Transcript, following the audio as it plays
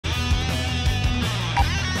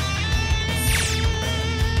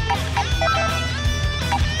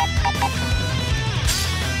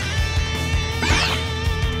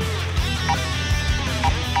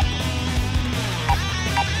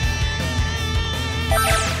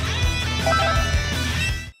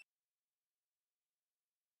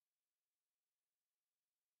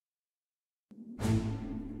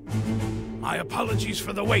My apologies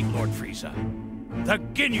for the wait, Lord Frieza. The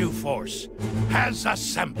Ginyu Force has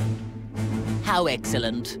assembled. How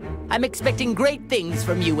excellent. I'm expecting great things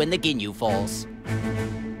from you and the Ginyu Force.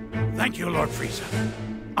 Thank you, Lord Frieza.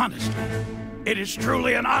 Honestly, it is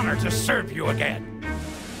truly an honor to serve you again.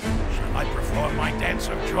 Shall I perform my dance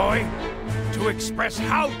of joy to express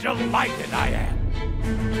how delighted I am?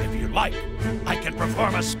 If you like, I can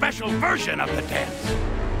perform a special version of the dance.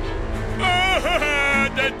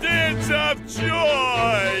 The dance of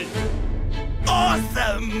joy!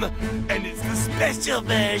 Awesome! And it's the special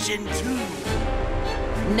version, too.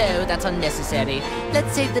 No, that's unnecessary.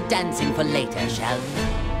 Let's save the dancing for later, shall we?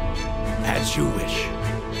 As you wish.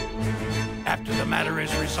 After the matter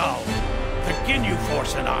is resolved, the Ginyu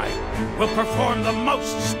Force and I will perform the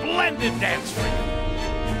most splendid dance for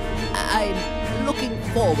you. I'm looking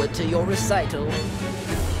forward to your recital.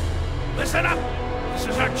 Listen up! This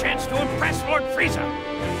is our chance to impress Lord Frieza.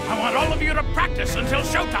 I want all of you to practice until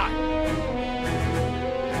showtime.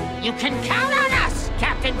 You can count on us,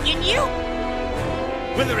 Captain Ginyu!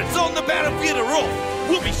 Whether it's on the battlefield or off,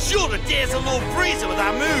 we'll be sure to dazzle Lord Frieza with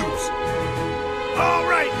our moves. All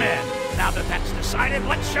right, men. Now that that's decided,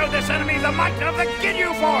 let's show this enemy the might of the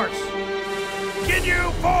Ginyu Force!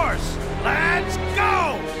 Ginyu Force, let's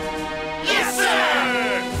go! Yes,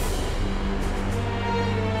 sir!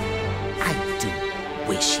 I do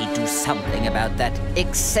wish he'd do something about that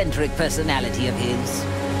eccentric personality of his.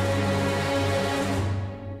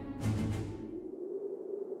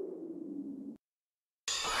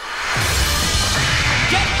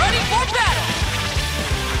 Get ready for battle!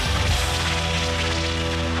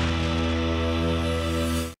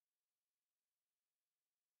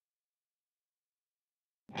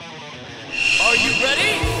 Are you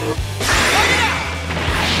ready? Fight it out!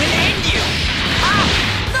 We'll end you!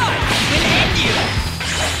 We'll end you!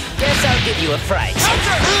 Guess I'll give you a fright.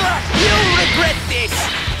 Counter! You'll regret this!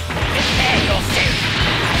 Prepare yourself!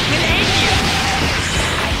 We'll end you!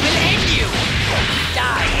 We'll end you!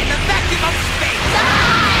 Die in the vacuum of space!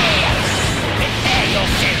 Die! Prepare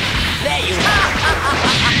yourself! There you are!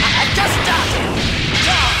 Just started!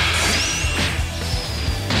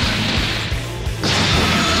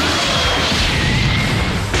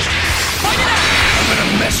 I'm gonna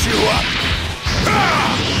mess you up!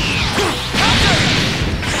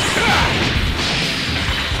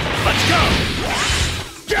 Let's go!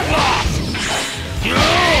 Get lost!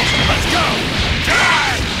 Let's go!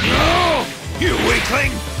 You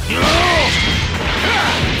weakling! Here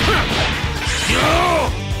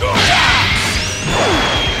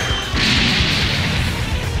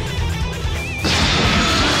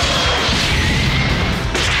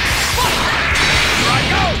I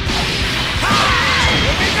go!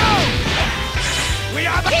 Here we go! We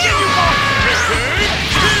are the Ginyu Force!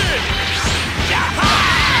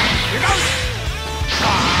 Here goes!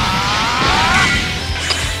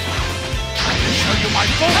 I can show you my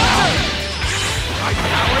full power! My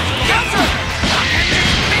power to the counter! And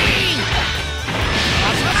it's me!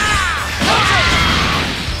 Nice one!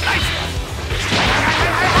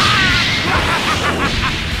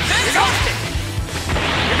 Here goes!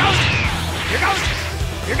 Here goes! Here goes!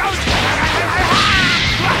 Here goes!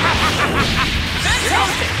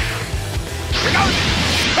 Here goes!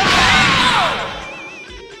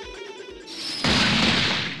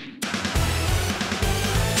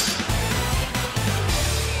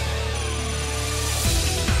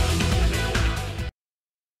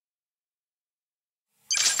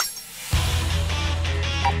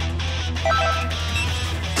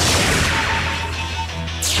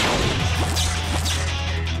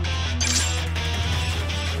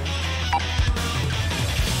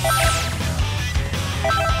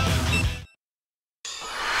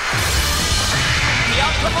 The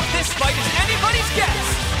outcome of this fight is anybody's guess!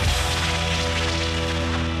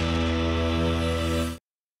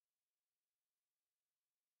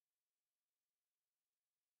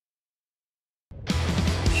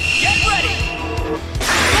 Get ready!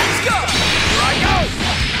 Let's go! Here I go!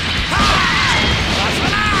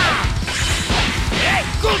 Hey,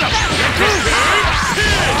 Guldo! Here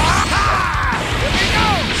we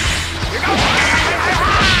go! Here goes!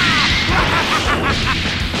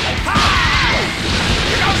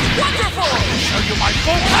 Here goes! Wonderful! Show you my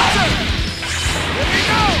full power! Here we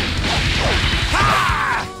go!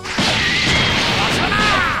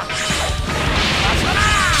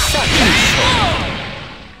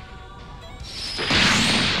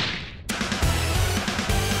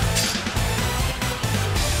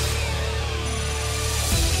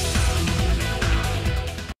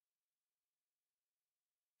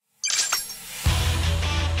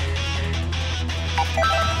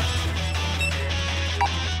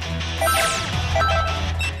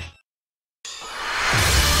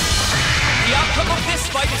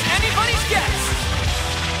 fight is anybody's guess!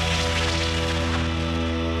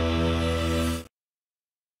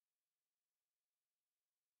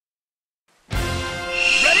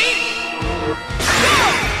 Ready? Go!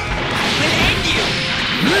 We'll end you!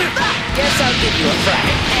 Guess I'll give you a fright.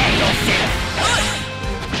 Prepare yourself!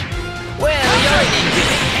 Well, you're an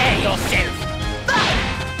idiot. Prepare yourself!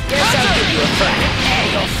 Guess I'll give you a fright.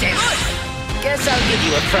 Prepare yourself! Guess I'll give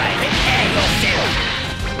you a fright. Prepare yourself!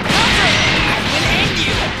 I will end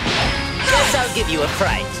you! Guess I'll give you a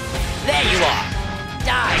fright. There you are!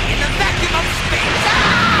 Die in the vacuum of space!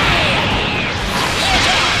 Die!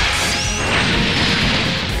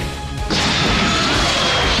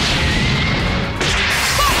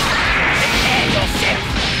 Prepare yourself!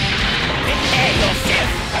 Prepare yourself!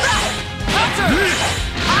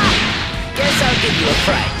 Guess I'll give you a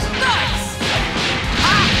fright. Nice!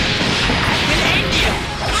 I will end you!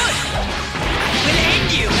 I will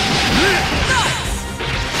end you! Nice!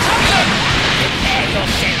 Prepare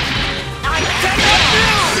yourself! I cannot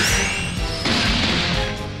lose!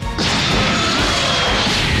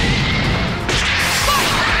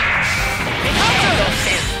 Prepare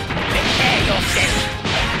yourself! Prepare yourself!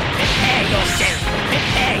 Prepare yourself!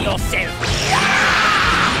 Prepare yourself!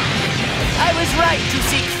 I was right to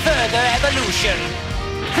seek further evolution!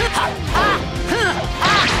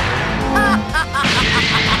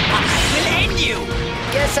 We'll end you!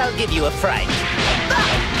 Guess I'll give you a fright.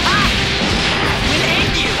 We'll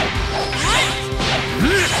end you!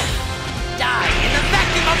 Die in the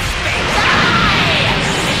vacuum of space! Die!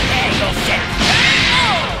 Prepare yourself!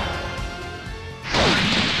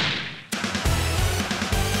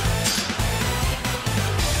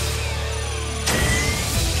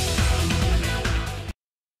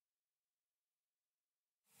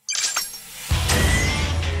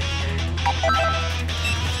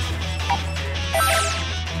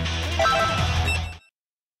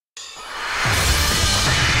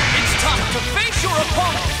 It's time to face your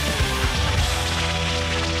opponent!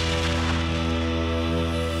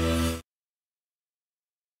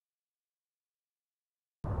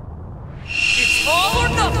 It's all or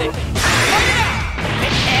nothing! Fight it out!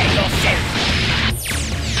 Prepare yourself!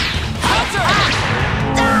 Counter!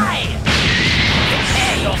 Die!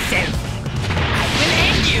 Prepare yourself! I will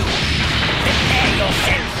end you! Prepare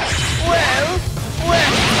yourself! Well?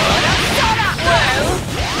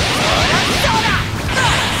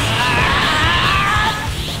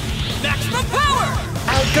 Maximum power!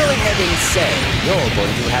 I'll go ahead and say you're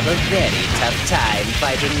going to have a very tough time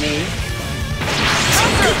fighting me.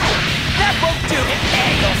 That won't do!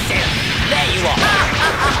 Prepare yourself! There you are!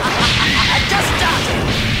 I just started!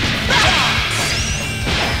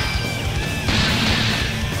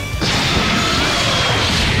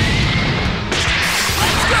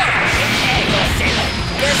 Let's go! Prepare yourself!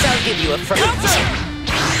 Guess I'll give you a fright.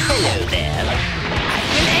 Hello there. I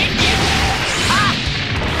will end you! I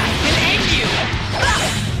will end you!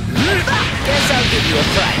 Guess I'll give you a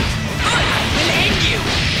fright. I will end you!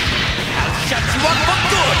 I'll shut you up for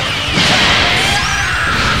good!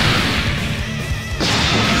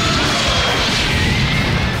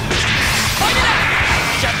 Fight it out!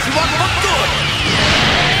 I'll shut you up for good!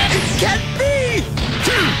 It can't be!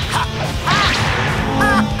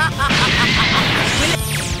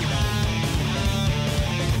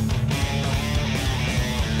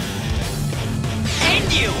 End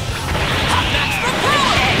you! Maximum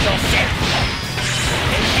power! Prepare yourself!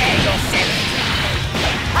 Prepare yourself!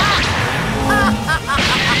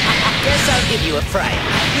 Guess I'll give you a fright.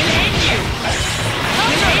 We'll end you!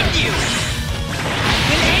 We'll end you!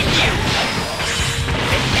 We'll end you!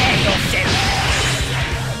 Prepare yourself!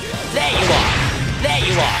 There you are! There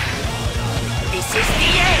you are! This is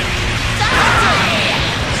the end!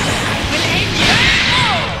 We'll end you!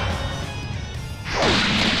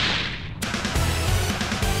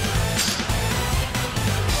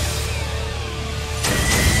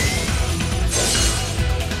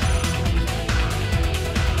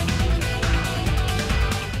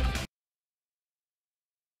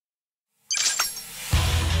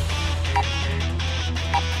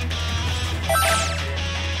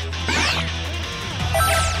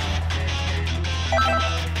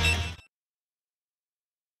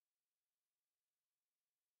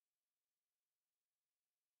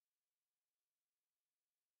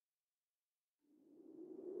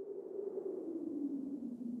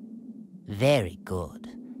 Very good.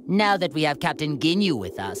 Now that we have Captain Ginyu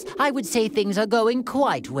with us, I would say things are going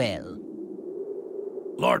quite well.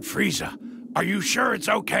 Lord Frieza, are you sure it's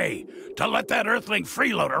okay to let that Earthling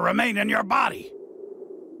freeloader remain in your body?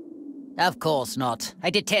 Of course not. I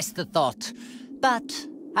detest the thought. But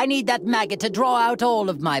I need that maggot to draw out all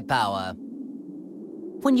of my power.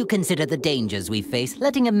 When you consider the dangers we face,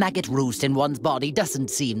 letting a maggot roost in one's body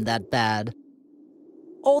doesn't seem that bad.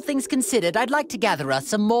 All things considered, I'd like to gather us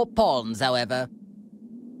some more pawns, however.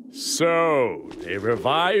 So, they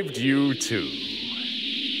revived you too.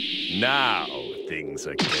 Now, things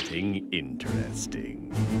are getting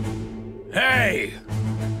interesting. Hey!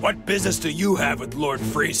 What business do you have with Lord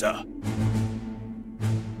Frieza?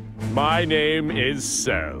 My name is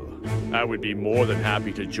Cell. I would be more than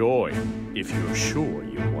happy to join, if you're sure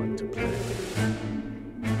you want to play.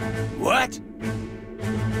 What?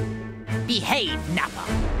 Behave, Nappa.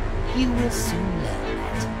 You will soon learn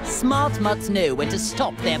that. Smart mutts know when to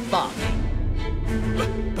stop their barking.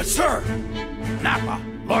 But sir! Nappa,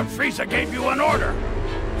 Lord Frieza gave you an order!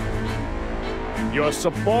 Your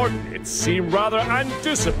subordinates seem rather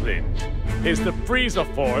undisciplined. Is the Frieza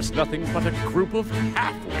Force nothing but a group of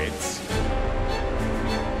half-wits?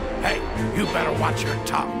 Hey, you better watch your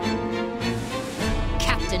tongue.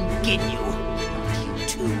 Captain Ginyu, not you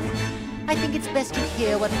too. I think it's best to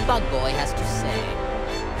hear what Bug Boy has to say.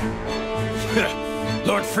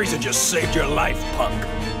 Lord Frieza just saved your life, punk.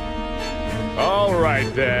 All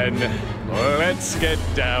right, then. Let's get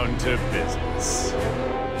down to business.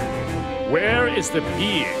 Where is the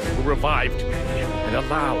being who revived me and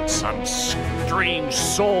allowed some strange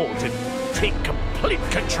soul to take complete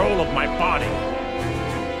control of my body?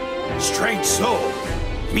 Strange soul?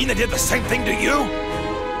 You mean they did the same thing to you?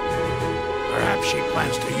 Perhaps she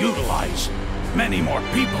plans to utilize many more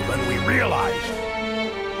people than we realized.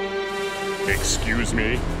 Excuse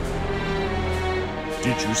me?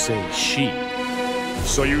 Did you say she?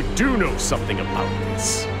 So you do know something about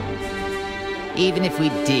this? Even if we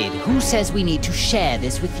did, who says we need to share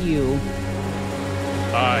this with you?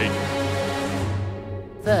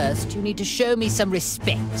 First, you need to show me some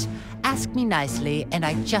respect. Ask me nicely, and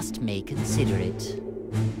I just may consider it.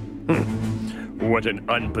 What an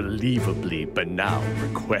unbelievably banal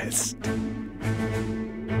request.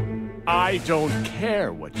 I don't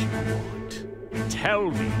care what you want. Tell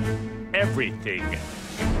me everything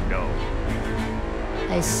you know.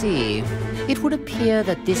 I see. It would appear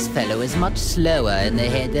that this fellow is much slower in the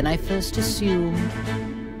head than I first assumed.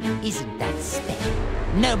 Isn't that spare?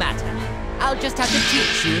 No matter. I'll just have to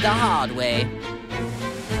teach you the hard way.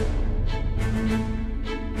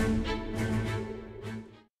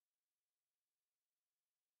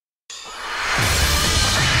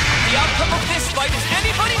 The outcome of this fight is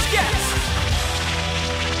anybody's guess!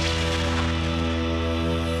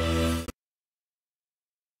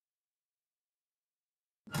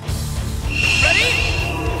 Ready?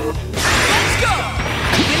 Let's go!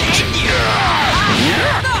 We'll end you!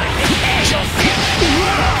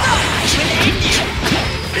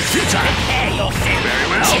 It's your time. Prepare yourself! Very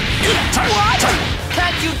well. What?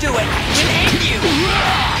 Can't you do it? We'll end you!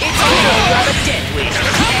 It's clear you have a death wish.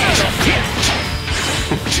 Prepare yourself!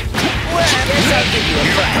 Well, I guess I'll give you a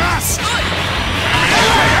pass.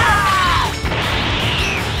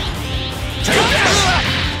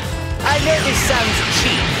 I know this sounds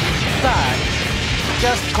cheap, but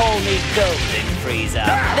just call me Golden Frieza.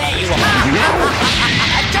 There you are.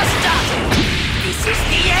 I've just started. This is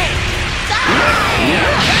the end.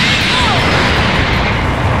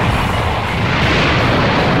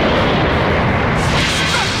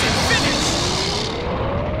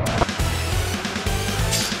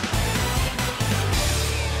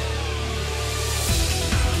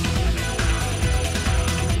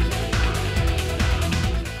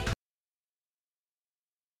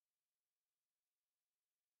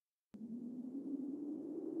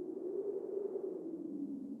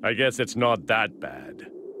 I guess it's not that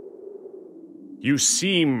bad. You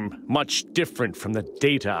seem much different from the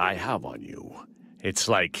data I have on you. It's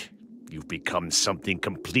like you've become something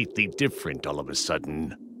completely different all of a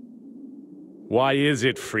sudden. Why is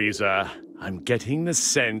it, Frieza? I'm getting the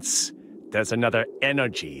sense there's another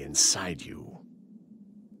energy inside you.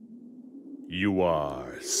 You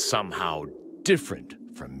are somehow different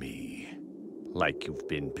from me. Like you've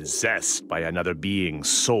been possessed by another being's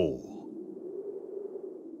soul.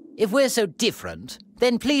 If we're so different,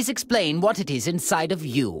 then please explain what it is inside of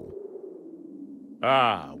you.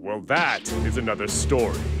 Ah, well that is another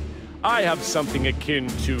story. I have something akin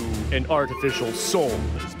to an artificial soul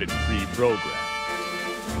that has been pre-programmed.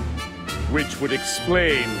 Which would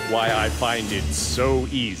explain why I find it so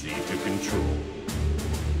easy to control.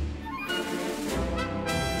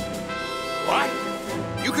 What?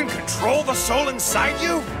 You can control the soul inside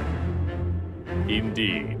you?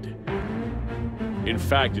 Indeed. In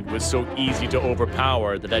fact, it was so easy to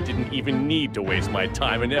overpower that I didn't even need to waste my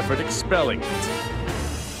time and effort expelling it.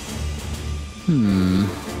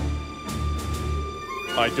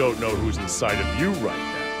 I don't know who's inside of you right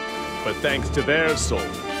now. but thanks to their soul,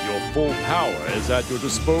 your full power is at your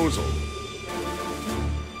disposal.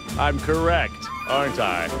 I'm correct, aren't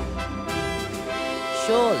I?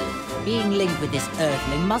 Surely, being linked with this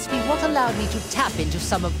Earthling must be what allowed me to tap into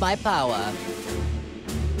some of my power.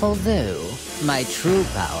 Although, my true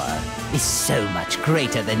power is so much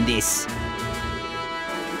greater than this.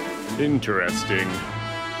 Interesting.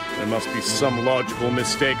 There must be some logical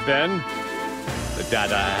mistake then. The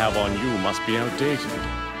data I have on you must be outdated.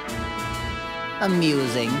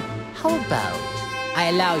 Amusing. How about I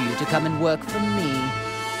allow you to come and work for me?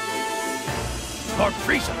 Lord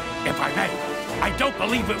Frieza, if I may, I don't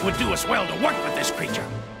believe it would do us well to work with this creature.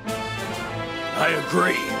 I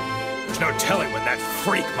agree. There's no telling when that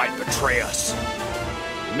freak might betray us.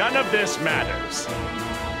 None of this matters.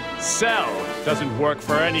 Cell doesn't work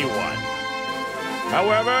for anyone.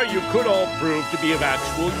 However, you could all prove to be of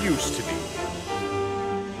actual use to me.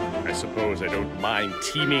 I suppose I don't mind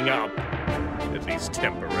teaming up, at least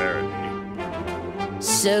temporarily.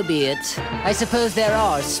 So be it. I suppose there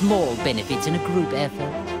are small benefits in a group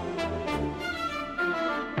effort.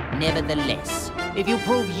 Nevertheless, if you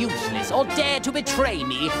prove useless or dare to betray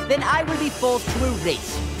me, then I will be forced to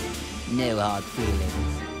erase you. No hard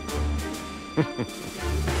feelings.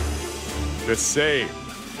 The same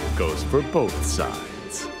goes for both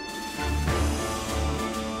sides.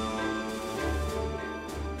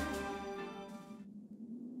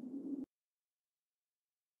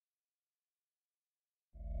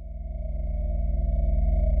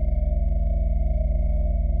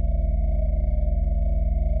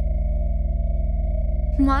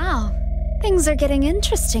 Wow, things are getting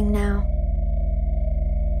interesting now.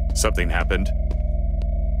 Something happened?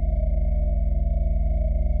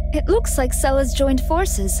 It looks like Cell has joined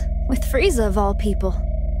forces, with Frieza of all people.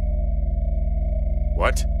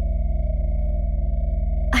 What?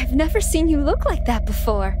 I've never seen you look like that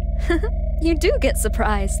before. You do get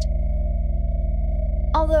surprised.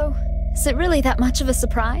 Although, is it really that much of a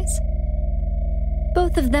surprise?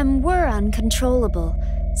 Both of them were uncontrollable,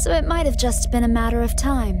 so it might have just been a matter of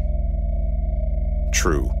time.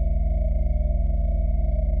 True.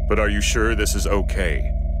 But are you sure this is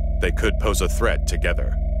okay? They could pose a threat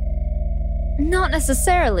together. Not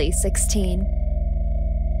necessarily, 16.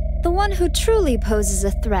 The one who truly poses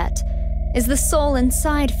a threat is the soul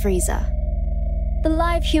inside Frieza. The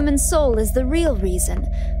live human soul is the real reason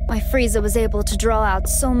why Frieza was able to draw out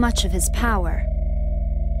so much of his power.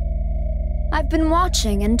 I've been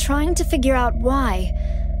watching and trying to figure out why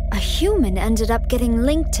a human ended up getting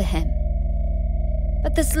linked to him.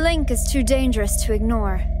 But this link is too dangerous to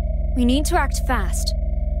ignore. We need to act fast.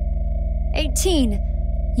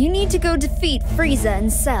 18, you need to go defeat Frieza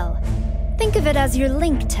and Cell. Think of it as your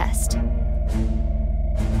link test.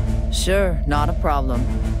 Sure, not a problem.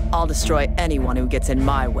 I'll destroy anyone who gets in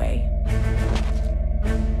my way.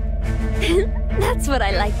 That's what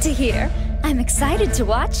I like to hear. I'm excited to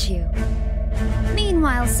watch you.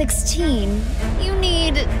 Meanwhile, 16, you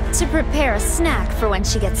need to prepare a snack for when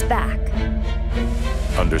she gets back.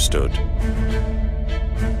 Understood.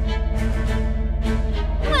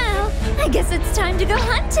 Well, I guess it's time to go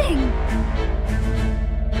hunting.